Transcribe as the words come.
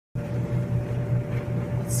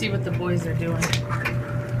Let's see what the boys are doing.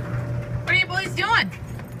 What are you boys doing?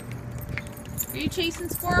 Are you chasing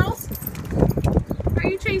squirrels? Are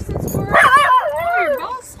you chasing squirrels? Oh, your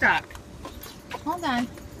ball's stuck. Hold on. You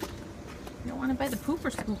don't want to bite the pooper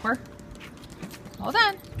scooper. Hold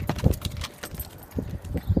on.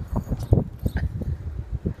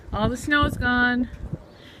 All the snow's gone.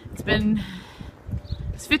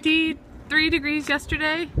 It's 53 degrees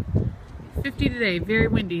yesterday. 50 today. Very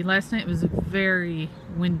windy. Last night was very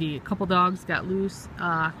windy. A couple dogs got loose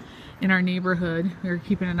in our neighborhood. We were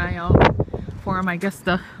keeping an eye out for them. I guess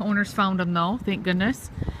the owners found them though. Thank goodness.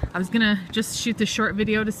 I was gonna just shoot this short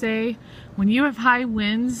video to say, when you have high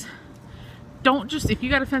winds, don't just, if you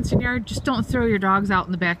got a fenced yard, just don't throw your dogs out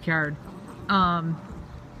in the backyard and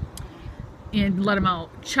let them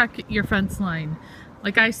out. Check your fence line.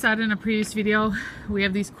 Like I said in a previous video, we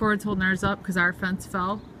have these cords holding ours up because our fence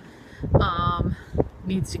fell.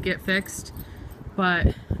 Needs to get fixed,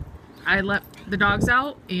 but I let the dogs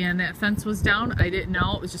out and that fence was down. I didn't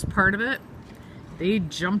know, it was just part of it. They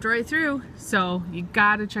jumped right through. So you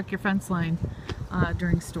gotta check your fence line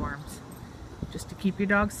during storms just to keep your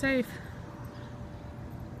dogs safe.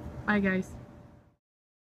 Bye guys.